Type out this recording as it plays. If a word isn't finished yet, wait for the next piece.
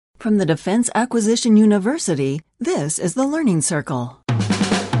From the Defense Acquisition University, this is the Learning Circle.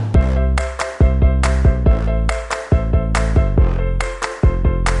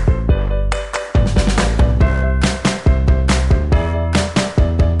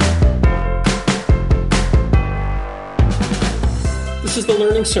 This is the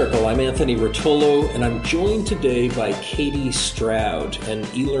Learning Circle. I'm Anthony Rotolo, and I'm joined today by Katie Stroud, an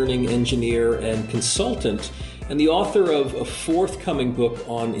e-learning engineer and consultant, and the author of a forthcoming book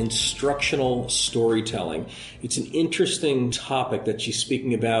on instructional storytelling. It's an interesting topic that she's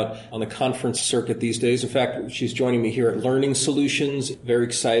speaking about on the conference circuit these days. In fact, she's joining me here at Learning Solutions. Very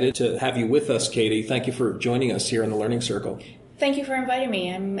excited to have you with us, Katie. Thank you for joining us here on the Learning Circle. Thank you for inviting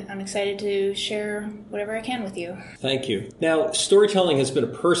me. I'm excited to share whatever I can with you. Thank you. Now, storytelling has been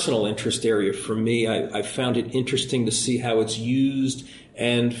a personal interest area for me. I found it interesting to see how it's used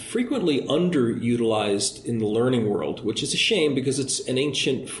and frequently underutilized in the learning world, which is a shame because it's an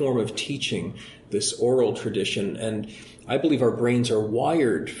ancient form of teaching, this oral tradition, and I believe our brains are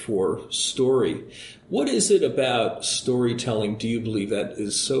wired for story. What is it about storytelling, do you believe, that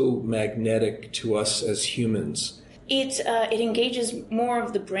is so magnetic to us as humans? It engages more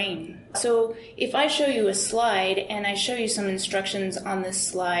of the brain. So if I show you a slide and I show you some instructions on this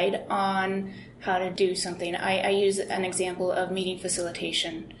slide on how to do something, I use an example of meeting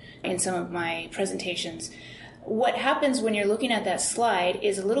facilitation in some of my presentations. What happens when you're looking at that slide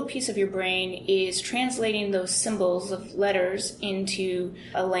is a little piece of your brain is translating those symbols of letters into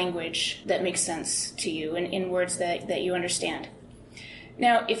a language that makes sense to you and in words that you understand.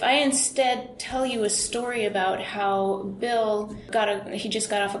 Now, if I instead tell you a story about how Bill he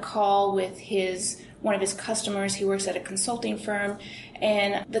just got off a call with one of his customers. He works at a consulting firm,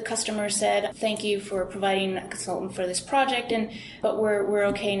 and the customer said, "Thank you for providing a consultant for this project, but we're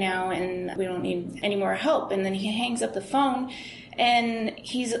okay now, and we don't need any more help." And then he hangs up the phone, and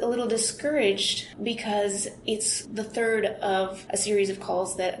he's a little discouraged because it's the third of a series of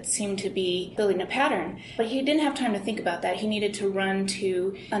calls that seem to be building a pattern. But he didn't have time to think about that. He needed to run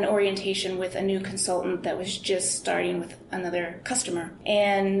to an orientation with a new consultant that was just starting with another customer.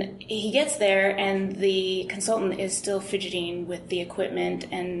 And he gets there, and the consultant is still fidgeting with the equipment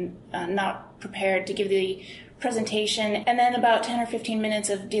and not prepared to give the presentation. And then about 10 or 15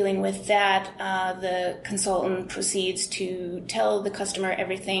 minutes of dealing with that, the consultant proceeds to tell the customer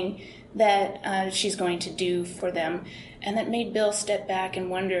everything that she's going to do for them. And that made Bill step back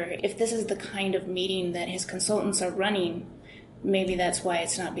and wonder if this is the kind of meeting that his consultants are running, maybe that's why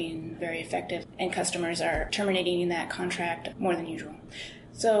it's not being very effective and customers are terminating that contract more than usual.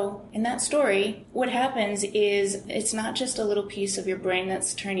 So in that story, what happens is it's not just a little piece of your brain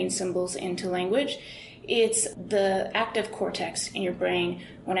that's turning symbols into language. It's the active cortex in your brain.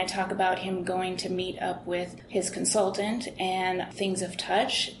 When I talk about him going to meet up with his consultant and things of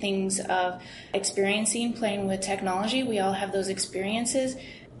touch, things of experiencing, playing with technology, we all have those experiences.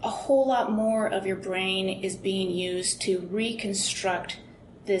 A whole lot more of your brain is being used to reconstruct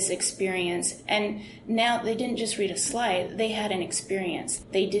this experience. And now they didn't just read a slide, they had an experience.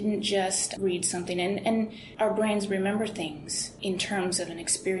 They didn't just read something. And our brains remember things in terms of an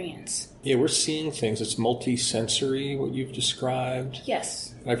experience. Yeah, we're seeing things. It's multi-sensory, what you've described.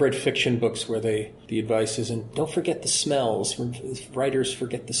 Yes. I've read fiction books where the advice is, and don't forget the smells. Writers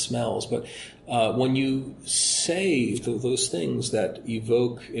forget the smells. But when you say those things that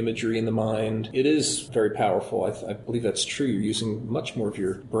evoke imagery in the mind, it is very powerful. I believe that's true. You're using much more of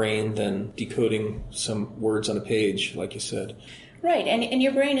your brain than decoding some words on a page, like you said. Right, and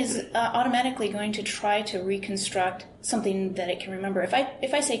your brain is automatically going to try to reconstruct something that it can remember.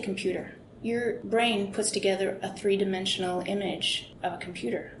 If I say computer, your brain puts together a three-dimensional image of a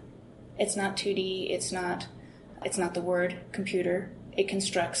computer. It's not 2D, it's not the word computer. It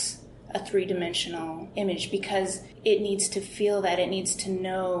constructs a three-dimensional image because it needs to feel that. It needs to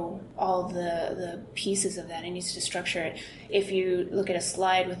know all the pieces of that. It needs to structure it. If you look at a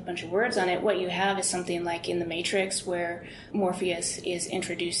slide with a bunch of words on it, what you have is something like in The Matrix where Morpheus is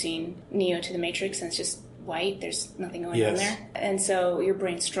introducing Neo to the Matrix and it's just white. There's nothing going on there. And so your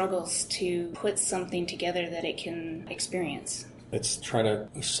brain struggles to put something together that it can experience. It's trying to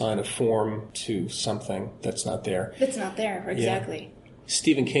assign a form to something that's not there. That's not there, exactly. Yeah.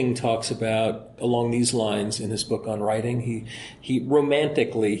 Stephen King talks about, along these lines in his book on writing, he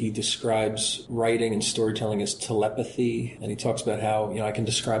romantically describes writing and storytelling as telepathy, and he talks about how, I can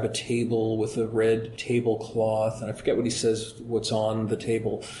describe a table with a red tablecloth, and I forget what he says, what's on the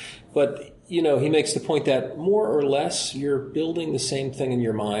table, but he makes the point that more or less you're building the same thing in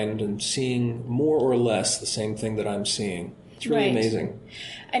your mind and seeing more or less the same thing that I'm seeing. It's really Right. amazing.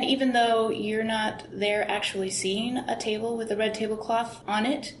 And even though you're not there actually seeing a table with a red tablecloth on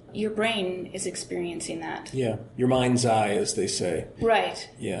it, your brain is experiencing that. Yeah. Your mind's eye, as they say. Right.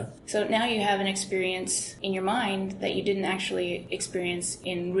 Yeah. So now you have an experience in your mind that you didn't actually experience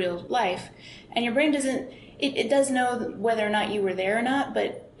in real life. And your brain doesn't, it does know whether or not you were there or not,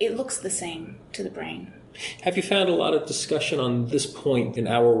 but it looks the same to the brain. Have you found a lot of discussion on this point in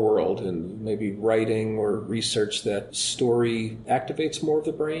our world, and maybe writing or research, that story activates more of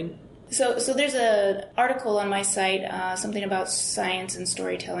the brain? So there's an article on my site, something about science and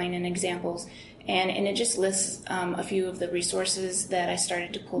storytelling and examples, and it just lists a few of the resources that I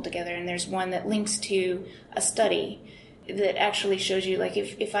started to pull together, and there's one that links to a study that actually shows you, like,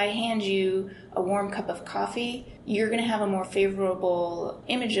 if I hand you a warm cup of coffee, you're going to have a more favorable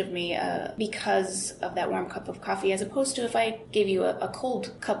image of me because of that warm cup of coffee, as opposed to if I gave you a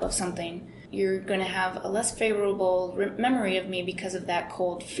cold cup of something. You're going to have a less favorable memory of me because of that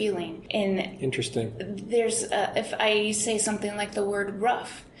cold feeling. And Interesting. there's, if I say something like the word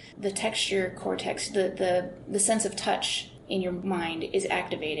rough, the texture cortex, the sense of touch in your mind is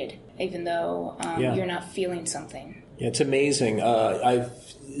activated, even though you're not feeling something. Yeah, it's amazing. I've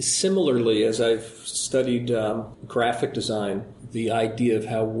similarly, as I've studied graphic design, the idea of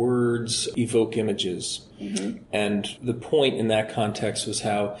how words evoke images. Mm-hmm. And the point in that context was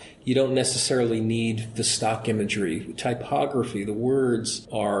how you don't necessarily need the stock imagery. Typography, the words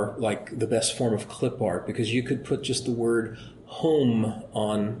are like the best form of clip art, because you could put just the word home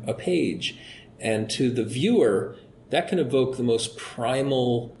on a page, and to the viewer, that can evoke the most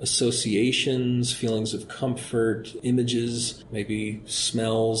primal associations, feelings of comfort, images, maybe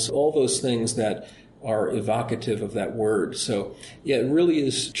smells, all those things that are evocative of that word. So, yeah, it really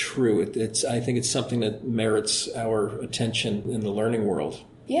is true. I think it's something that merits our attention in the learning world.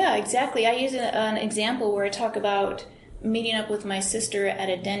 Yeah, exactly. I use an example where I talk about meeting up with my sister at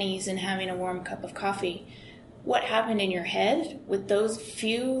a Denny's and having a warm cup of coffee. What happened in your head with those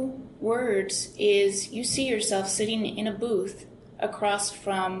few words is you see yourself sitting in a booth across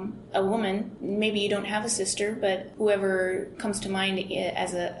from a woman. Maybe you don't have a sister, but whoever comes to mind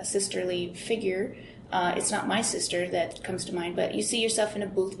as a sisterly figure, it's not my sister that comes to mind, but you see yourself in a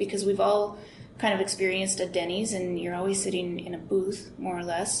booth, because we've all kind of experienced a Denny's, and you're always sitting in a booth, more or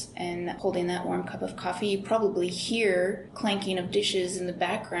less, and holding that warm cup of coffee. You probably hear clanking of dishes in the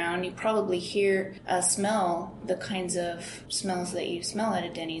background. You probably hear smell the kinds of smells that you smell at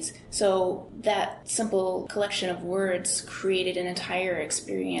a Denny's. So that simple collection of words created an entire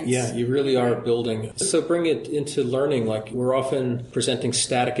experience. Yeah, you really are building. So bring it into learning. Like, we're often presenting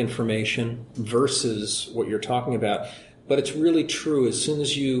static information versus what you're talking about. But it's really true. As soon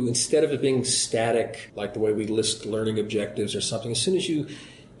as you, instead of it being static, like the way we list learning objectives or something, as soon as you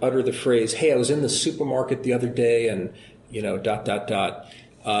utter the phrase, hey, I was in the supermarket the other day and,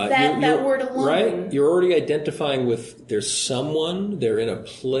 that word alone. Right? You're already identifying with, there's someone, they're in a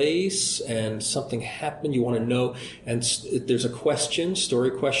place, and something happened, you want to know, and there's a question,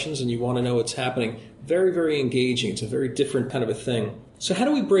 story questions, and you want to know what's happening. Very, very engaging. It's a very different kind of a thing. So how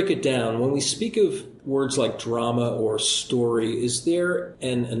do we break it down? When we speak of words like drama or story, is there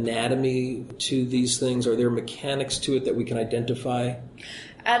an anatomy to these things? Are there mechanics to it that we can identify?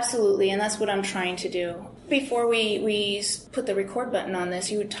 Absolutely, and that's what I'm trying to do. Before we put the record button on this,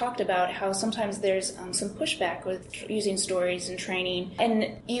 you had talked about how sometimes there's some pushback with using stories and training,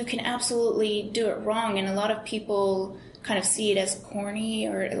 and you can absolutely do it wrong, and a lot of people kind of see it as corny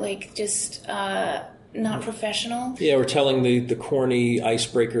or like just not professional. Yeah, we're telling the corny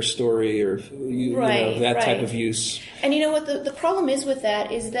icebreaker story, or that type of use. And you know what the problem is with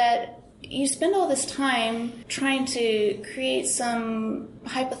that is that you spend all this time trying to create some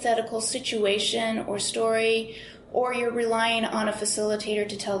hypothetical situation or story, or you're relying on a facilitator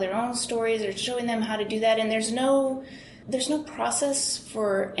to tell their own stories or showing them how to do that, and there's no process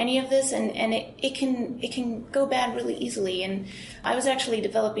for any of this, and it can go bad really easily. And I was actually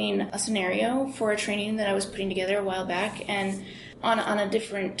developing a scenario for a training that I was putting together a while back, and on a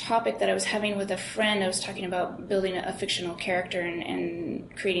different topic that I was having with a friend, I was talking about building a fictional character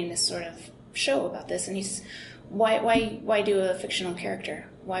and creating this sort of show about this. And he's, why do a fictional character?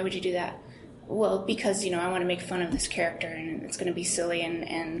 Why would you do that? Well, because, I want to make fun of this character, and it's going to be silly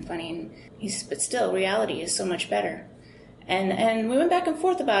and funny. But still, reality is so much better. And we went back and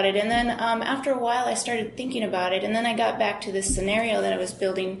forth about it. And then after a while, I started thinking about it. And then I got back to this scenario that I was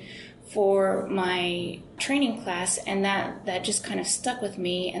building for my training class, and that just kind of stuck with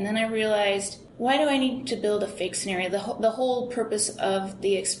me. And then I realized, why do I need to build a fake scenario? The whole purpose of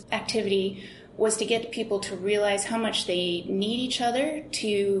the activity was to get people to realize how much they need each other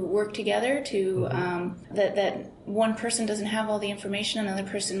to work together, to that one person doesn't have all the information, another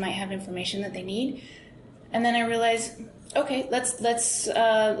person might have information that they need. And then I realized, okay,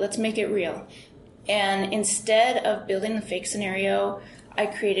 let's make it real. And instead of building the fake scenario, I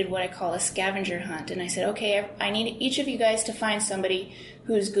created what I call a scavenger hunt. And I said, okay, I need each of you guys to find somebody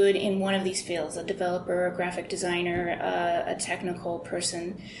who's good in one of these fields, a developer, a graphic designer, a technical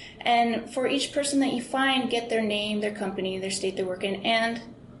person. And for each person that you find, get their name, their company, their state they work in, and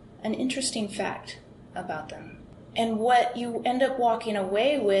an interesting fact about them. And what you end up walking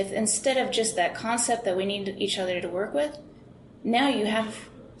away with, instead of just that concept that we need each other to work with, now you have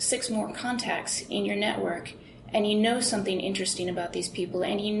 6 more contacts in your network, and you know something interesting about these people,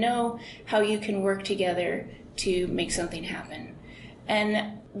 and you know how you can work together to make something happen.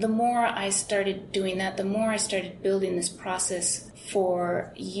 And the more I started doing that, the more I started building this process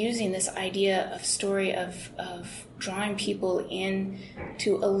for using this idea of story, of drawing people in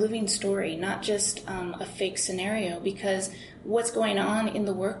to a living story, not just a fake scenario, because what's going on in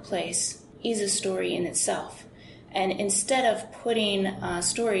the workplace is a story in itself. And instead of putting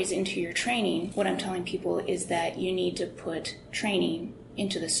stories into your training, what I'm telling people is that you need to put training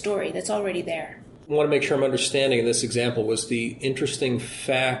into the story that's already there. I want to make sure I'm understanding. In this example, was the interesting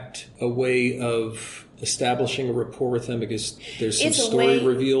fact a way of establishing a rapport with them because there's some story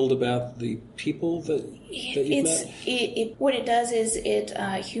revealed about the people that you've met? What it does is it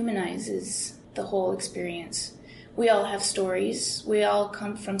humanizes the whole experience. We all have stories. We all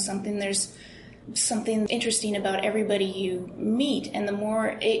come from something. There's something interesting about everybody you meet. And the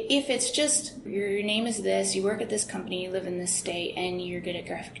more, if it's just your name is this, you work at this company, you live in this state, and you're good at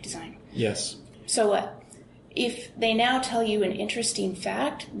graphic design. Yes. So what? If they now tell you an interesting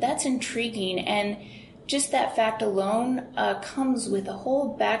fact, that's intriguing, and just that fact alone comes with a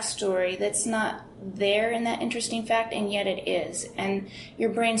whole backstory that's not there in that interesting fact, and yet it is. And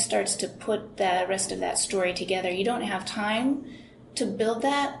your brain starts to put the rest of that story together. You don't have time to build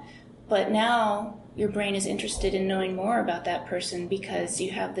that, but now your brain is interested in knowing more about that person because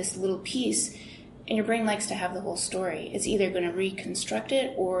you have this little piece. And your brain likes to have the whole story. It's either going to reconstruct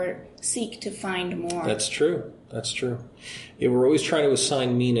it or seek to find more. That's true. That's true. Yeah, we're always trying to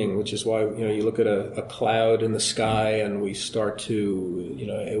assign meaning, which is why you look at a cloud in the sky and we start to,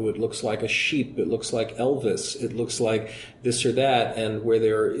 it looks like a sheep. It looks like Elvis. It looks like this or that. And where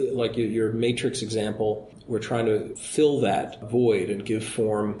they're, like your Matrix example, we're trying to fill that void and give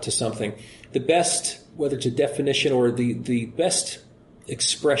form to something. The best, whether it's a definition or the best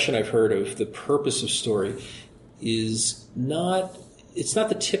expression I've heard of the purpose of story is it's not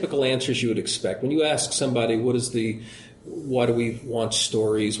the typical answers you would expect. When you ask somebody, why do we want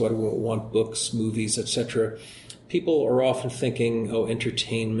stories? Why do we want books, movies, etc.? People are often thinking,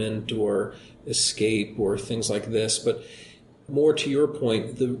 entertainment or escape or things like this. But more to your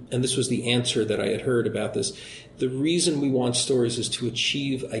point, and this was the answer that I had heard about this, the reason we want stories is to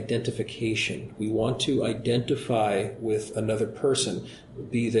achieve identification. We want to identify with another person,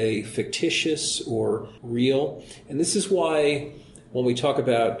 be they fictitious or real. And this is why when we talk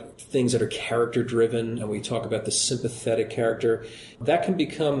about things that are character-driven and we talk about the sympathetic character, that can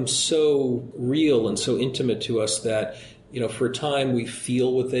become so real and so intimate to us that, for a time we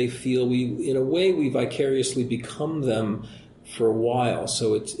feel what they feel. In a way, we vicariously become them for a while.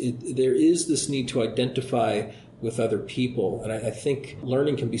 So there is this need to identify with other people. And I think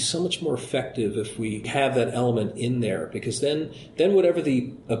learning can be so much more effective if we have that element in there, because then whatever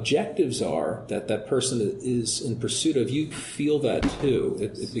the objectives are that person is in pursuit of, you feel that too.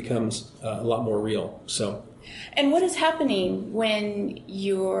 It becomes a lot more real. So. And what is happening when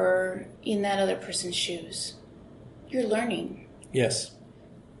you're in that other person's shoes? You're learning. Yes.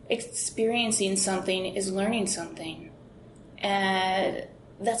 Experiencing something is learning something. And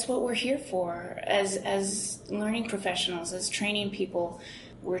that's what we're here for as learning professionals, as training people.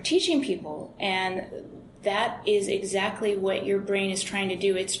 We're teaching people, and that is exactly what your brain is trying to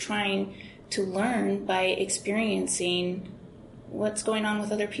do. It's trying to learn by experiencing what's going on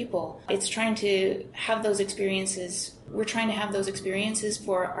with other people. It's trying to have those experiences. We're trying to have those experiences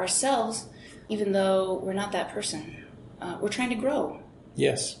for ourselves, even though we're not that person. We're trying to grow.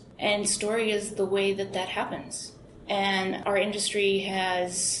 Yes. And story is the way that happens. And our industry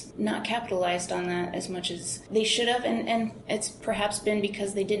has not capitalized on that as much as they should have. And it's perhaps been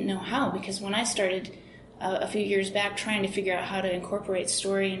because they didn't know how. Because when I started a few years back trying to figure out how to incorporate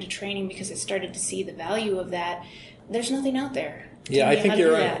story into training, because I started to see the value of that, there's nothing out there. Yeah, I think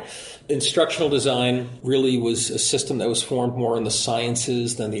you're right. Instructional design really was a system that was formed more in the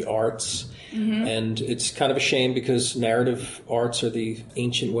sciences than the arts. And it's kind of a shame because narrative arts are the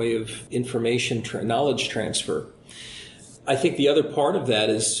ancient way of information, knowledge transfer. I think the other part of that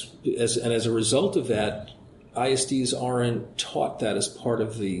is, as a result of that, ISDs aren't taught that as part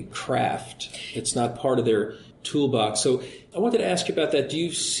of the craft. It's not part of their toolbox. So I wanted to ask you about that. Do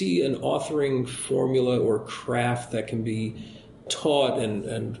you see an authoring formula or craft that can be taught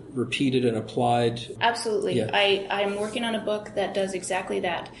and repeated and applied? Absolutely. Yeah. I'm working on a book that does exactly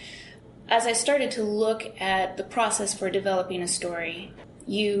that. As I started to look at the process for developing a story,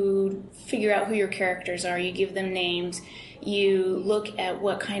 you figure out who your characters are, you give them names, you look at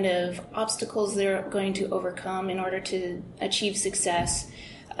what kind of obstacles they're going to overcome in order to achieve success.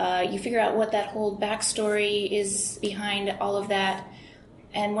 You figure out what that whole backstory is behind all of that.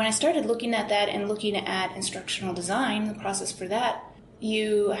 And when I started looking at that and looking at instructional design, the process for that,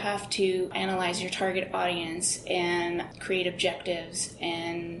 you have to analyze your target audience and create objectives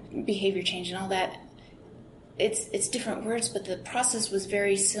and behavior change and all that. It's different words, but the process was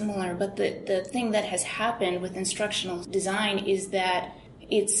very similar. But the thing that has happened with instructional design is that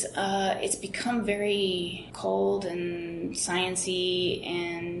it's become very cold and sciencey,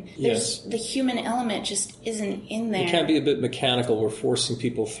 and the human element just isn't in there. It can be a bit mechanical. We're forcing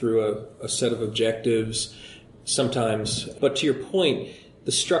people through a set of objectives sometimes. But to your point,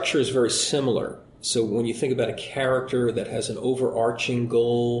 the structure is very similar. So when you think about a character that has an overarching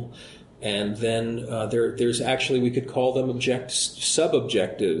goal, and then there's actually, we could call them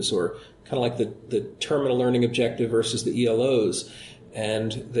sub-objectives, or kind of like the terminal learning objective versus the ELOs.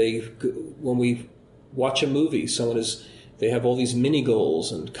 And when we watch a movie, they have all these mini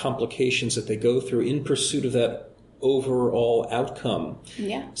goals and complications that they go through in pursuit of that overall outcome.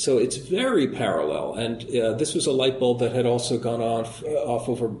 Yeah. So it's very parallel. And this was a light bulb that had also gone off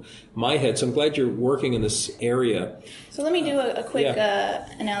over my head. So I'm glad you're working in this area. So let me do a quick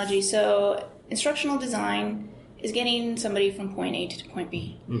analogy. So instructional design is getting somebody from point A to point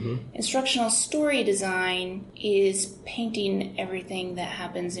B. Mm-hmm. Instructional story design is painting everything that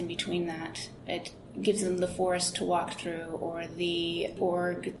happens in between that. It gives them the forest to walk through, or the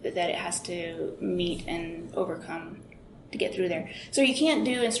org that it has to meet and overcome to get through there. So you can't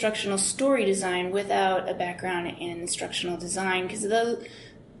do instructional story design without a background in instructional design, because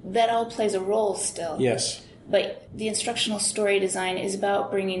that all plays a role still. Yes. But the instructional story design is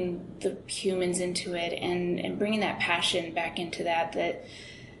about bringing the humans into it and bringing that passion back into that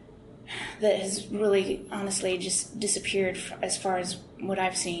has really, honestly, just disappeared as far as what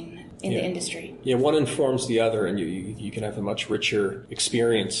I've seen in the industry. Yeah, one informs the other, and you can have a much richer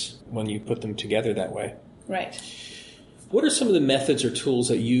experience when you put them together that way. Right. What are some of the methods or tools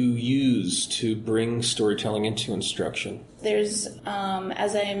that you use to bring storytelling into instruction? There's,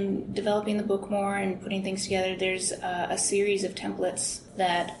 as I'm developing the book more and putting things together, there's a series of templates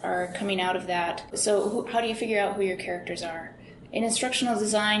that are coming out of that. So how do you figure out who your characters are? In instructional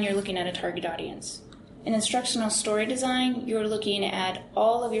design, you're looking at a target audience. In instructional story design, you're looking at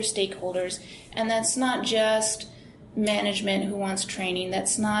all of your stakeholders, and that's not just management who wants training,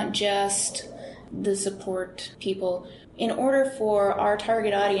 that's not just the support people. In order for our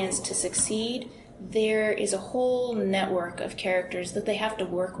target audience to succeed, there is a whole network of characters that they have to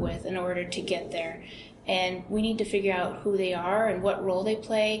work with in order to get there. And we need to figure out who they are and what role they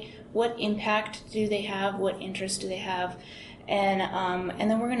play, what impact do they have, what interests do they have. And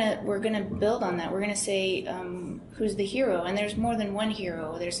then we're gonna build on that. We're gonna say who's the hero, and there's more than one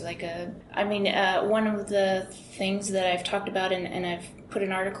hero. There's one of the things that I've talked about, and I've put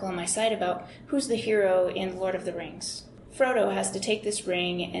an article on my site about who's the hero in Lord of the Rings. Frodo has to take this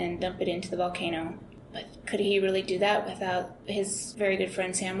ring and dump it into the volcano. But could he really do that without his very good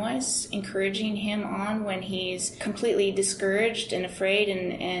friend Samwise encouraging him on when he's completely discouraged and afraid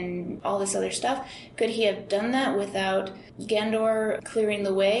and all this other stuff? Could he have done that without Gandor clearing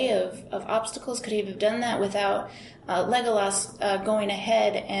the way of obstacles? Could he have done that without Legolas going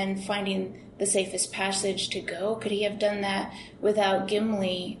ahead and finding the safest passage to go? Could he have done that without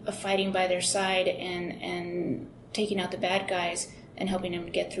Gimli fighting by their side and taking out the bad guys and helping him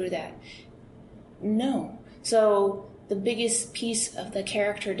get through that? No. So the biggest piece of the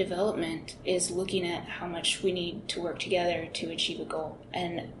character development is looking at how much we need to work together to achieve a goal.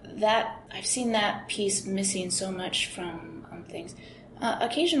 And that I've seen that piece missing so much from things.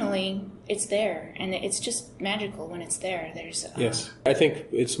 Occasionally, it's there, and it's just magical when it's there. Yes. I think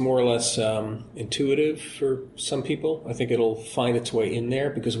it's more or less intuitive for some people. I think it'll find its way in there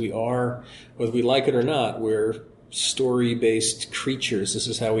because we are, whether we like it or not, we're story-based creatures. This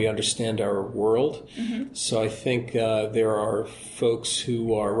is how we understand our world. Mm-hmm. So I think there are folks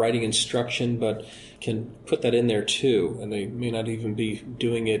who are writing instruction but can put that in there too, and they may not even be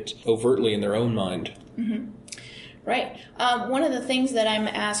doing it overtly in their own mind. Mm-hmm. Right. One of the things that I'm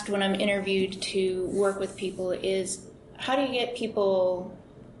asked when I'm interviewed to work with people is, how do you get people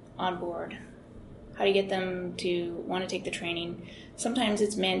on board? How do you get them to want to take the training? Sometimes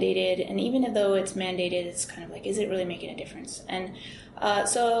it's mandated, and even though it's mandated, it's kind of like, is it really making a difference? And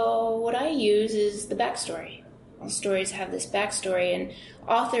so what I use is the backstory. All stories have this backstory, and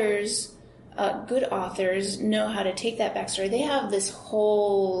authors, good authors, know how to take that backstory. They have this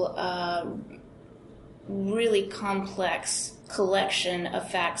whole really complex collection of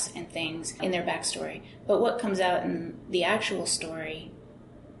facts and things in their backstory. But what comes out in the actual story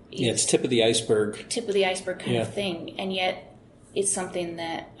is it's tip of the iceberg. Tip of the iceberg kind of thing. And yet it's something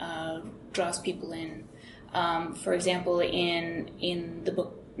that draws people in. For example, in the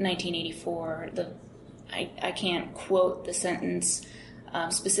book 1984, I can't quote the sentence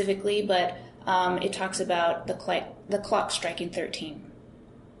specifically, but it talks about the clock striking 13.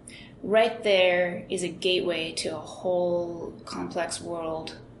 Right there is a gateway to a whole complex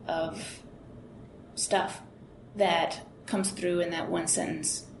world of stuff that comes through in that one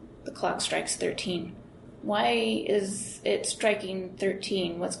sentence. The clock strikes 13. Why is it striking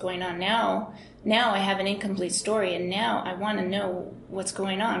 13? What's going on now? Now I have an incomplete story, and now I want to know what's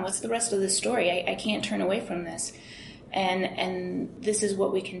going on. What's the rest of the story? I can't turn away from this. And this is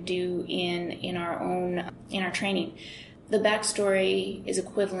what we can do in our training. The backstory is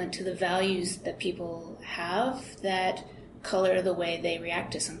equivalent to the values that people have that color the way they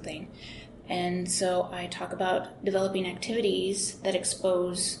react to something. And so I talk about developing activities that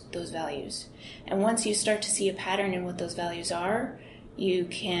expose those values. And once you start to see a pattern in what those values are, you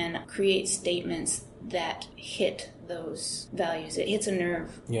can create statements that hit those values. It hits a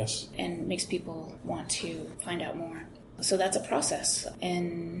nerve. Yes. And makes people want to find out more. So that's a process,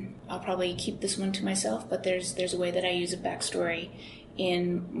 and I'll probably keep this one to myself, but there's a way that I use a backstory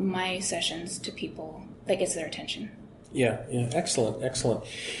in my sessions to people that gets their attention. Yeah, excellent.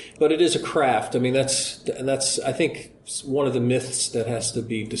 But it is a craft. I mean, that's I think one of the myths that has to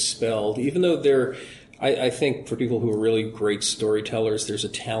be dispelled. Even though I think for people who are really great storytellers, there's a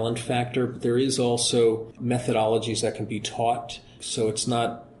talent factor, but there is also methodologies that can be taught. So it's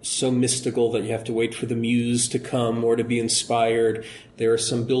not so mystical that you have to wait for the muse to come or to be inspired. There are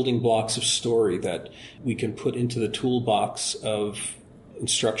some building blocks of story that we can put into the toolbox of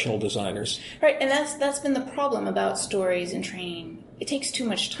instructional designers. Right, and that's been the problem about stories and training. It takes too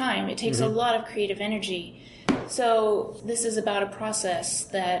much time. It takes a lot of creative energy. So this is about a process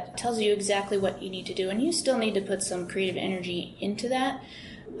that tells you exactly what you need to do, and you still need to put some creative energy into that.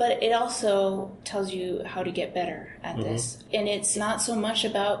 But it also tells you how to get better at this. And it's not so much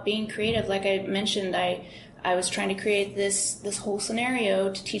about being creative. Like I mentioned, I was trying to create this whole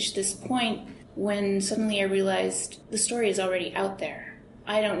scenario to teach this point when suddenly I realized the story is already out there.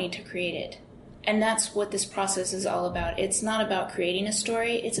 I don't need to create it. And that's what this process is all about. It's not about creating a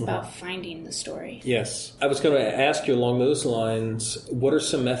story. It's about finding the story. Yes. I was going to ask you along those lines, what are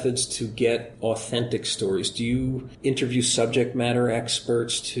some methods to get authentic stories? Do you interview subject matter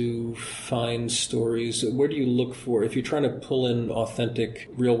experts to find stories? Where do you look for? If you're trying to pull in authentic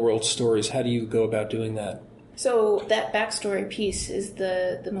real-world stories, how do you go about doing that? So that backstory piece is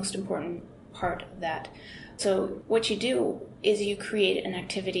the most important part of that. So what you do is you create an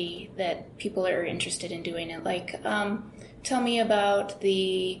activity that people are interested in doing it. Like, tell me about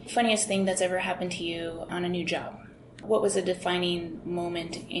the funniest thing that's ever happened to you on a new job. What was a defining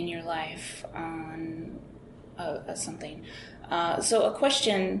moment in your life on something? So a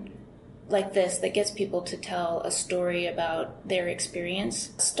question like this that gets people to tell a story about their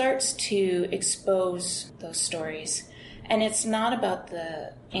experience starts to expose those stories. And it's not about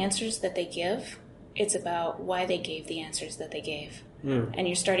the answers that they give. It's about why they gave the answers that they gave. And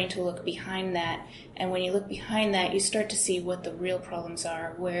you're starting to look behind that. And when you look behind that, you start to see what the real problems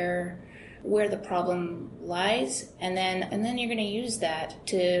are, where the problem lies. And then you're going to use that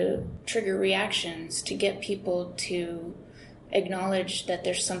to trigger reactions, to get people to acknowledge that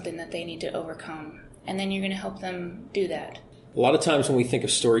there's something that they need to overcome. And then you're going to help them do that. A lot of times when we think of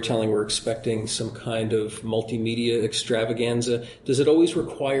storytelling, we're expecting some kind of multimedia extravaganza. Does it always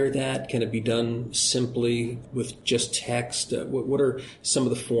require that? Can it be done simply with just text? What are some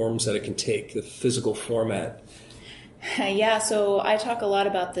of the forms that it can take, the physical format? Yeah, so I talk a lot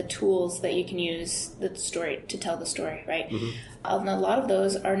about the tools that you can use the story to tell the story, right? And a lot of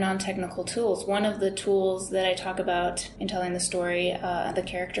those are non-technical tools. One of the tools that I talk about in telling the story, the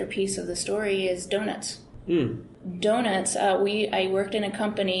character piece of the story, is donuts. donuts, I worked in a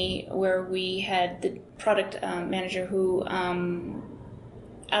company where we had the product manager who,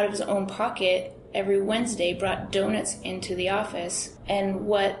 out of his own pocket, every Wednesday brought donuts into the office. And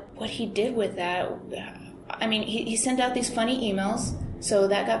what he did with that, I mean, he sent out these funny emails, so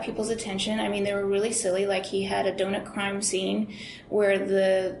that got people's attention. I mean, they were really silly. Like, he had a donut crime scene where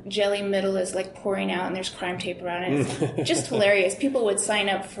the jelly middle is like pouring out and there's crime tape around it. It's just hilarious. People would sign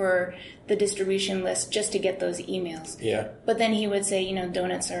up for the distribution list just to get those emails. Yeah. But then he would say,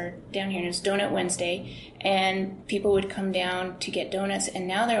 donuts are down here, and it's Donut Wednesday, and people would come down to get donuts, and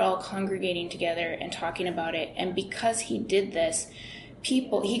now they're all congregating together and talking about it. And because he did this,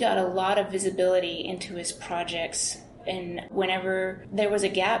 he got a lot of visibility into his projects. And whenever there was a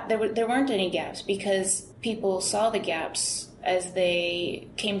gap, there weren't any gaps, because people saw the gaps as they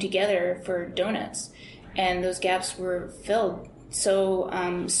came together for donuts, and those gaps were filled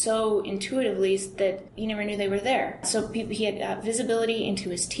so intuitively that you never knew they were there. So he had got visibility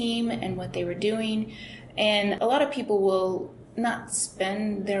into his team and what they were doing, and a lot of people will not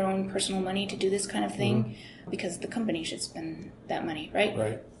spend their own personal money to do this kind of thing, because the company should spend that money, right?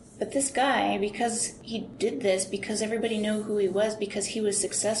 Right. But this guy, because he did this, because everybody knew who he was, because he was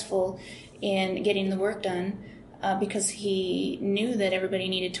successful in getting the work done, because he knew that everybody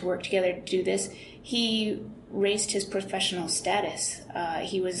needed to work together to do this, he raised his professional status.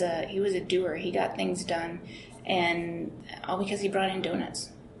 He was a doer. He got things done, and all because he brought in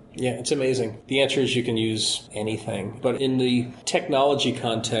donuts. Yeah, it's amazing. The answer is you can use anything. But in the technology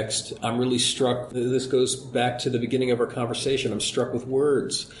context, I'm really struck. This goes back to the beginning of our conversation. I'm struck with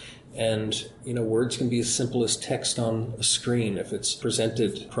words. And, words can be as simple as text on a screen if it's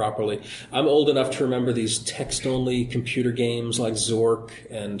presented properly. I'm old enough to remember these text-only computer games like Zork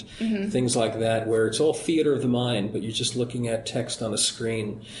and things like that, where it's all theater of the mind, but you're just looking at text on a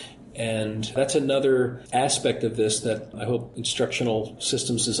screen. And that's another aspect of this that I hope instructional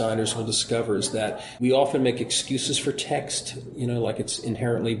systems designers will discover, is that we often make excuses for text, like it's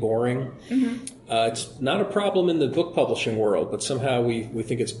inherently boring. It's not a problem in the book publishing world, but somehow we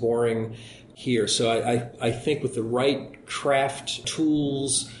think it's boring here. So I think with the right craft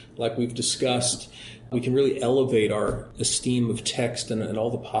tools, like we've discussed, we can really elevate our esteem of text and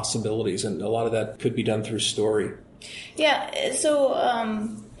all the possibilities. And a lot of that could be done through story. Yeah,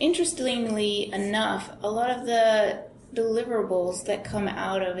 so interestingly enough, a lot of the deliverables that come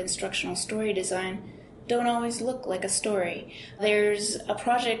out of instructional story design don't always look like a story. There's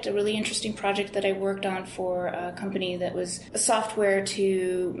a really interesting project that I worked on for a company that was a software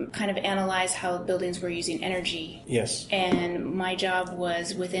to kind of analyze how buildings were using energy. Yes. And my job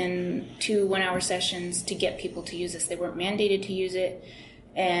was within 2 one-hour sessions to get people to use this. They weren't mandated to use it.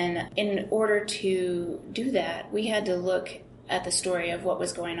 And in order to do that, we had to look at the story of what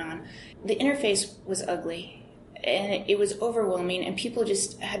was going on. The interface was ugly, and it was overwhelming, and people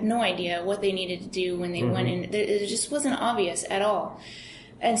just had no idea what they needed to do when they went in. It just wasn't obvious at all.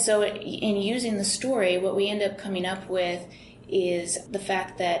 And so in using the story, what we end up coming up with is the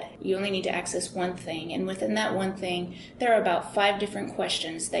fact that you only need to access one thing. And within that one thing, there are about 5 different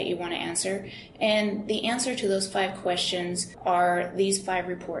questions that you want to answer. And the answer to those 5 questions are these 5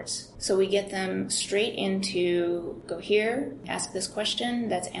 reports. So we get them straight into, go here, ask this question,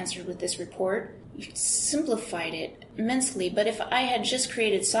 that's answered with this report. You simplified it immensely. But if I had just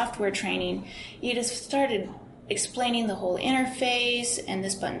created software training, you'd have started explaining the whole interface, and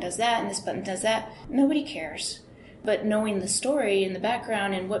this button does that, and this button does that. Nobody cares. But knowing the story in the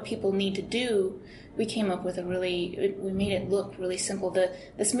background and what people need to do, we came up with we made it look really simple. The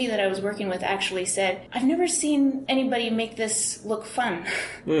SME that I was working with actually said, I've never seen anybody make this look fun.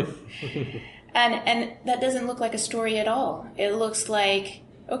 And that doesn't look like a story at all. It looks like,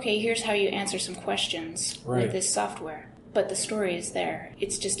 okay, here's how you answer some questions with this software. But the story is there.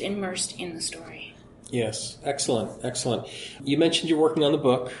 It's just immersed in the story. Yes. Excellent. Excellent. You mentioned you're working on the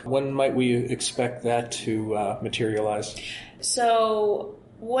book. When might we expect that to materialize? So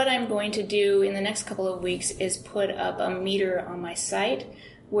what I'm going to do in the next couple of weeks is put up a meter on my site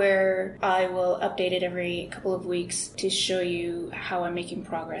where I will update it every couple of weeks to show you how I'm making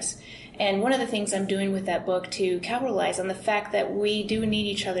progress. And one of the things I'm doing with that book to capitalize on the fact that we do need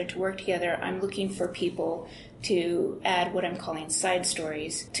each other to work together, I'm looking for people to add what I'm calling side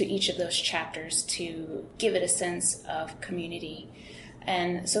stories to each of those chapters to give it a sense of community.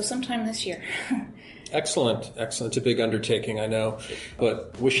 And so sometime this year. Excellent. Excellent. It's a big undertaking, I know.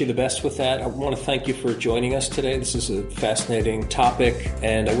 But wish you the best with that. I want to thank you for joining us today. This is a fascinating topic,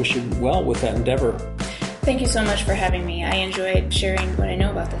 and I wish you well with that endeavor. Thank you so much for having me. I enjoyed sharing what I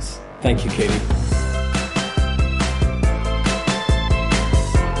know about this. Thank you, Katie.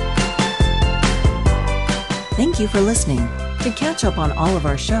 Thank you for listening. To catch up on all of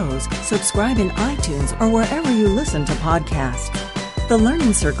our shows, subscribe in iTunes or wherever you listen to podcasts. The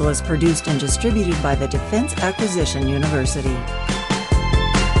Learning Circle is produced and distributed by the Defense Acquisition University.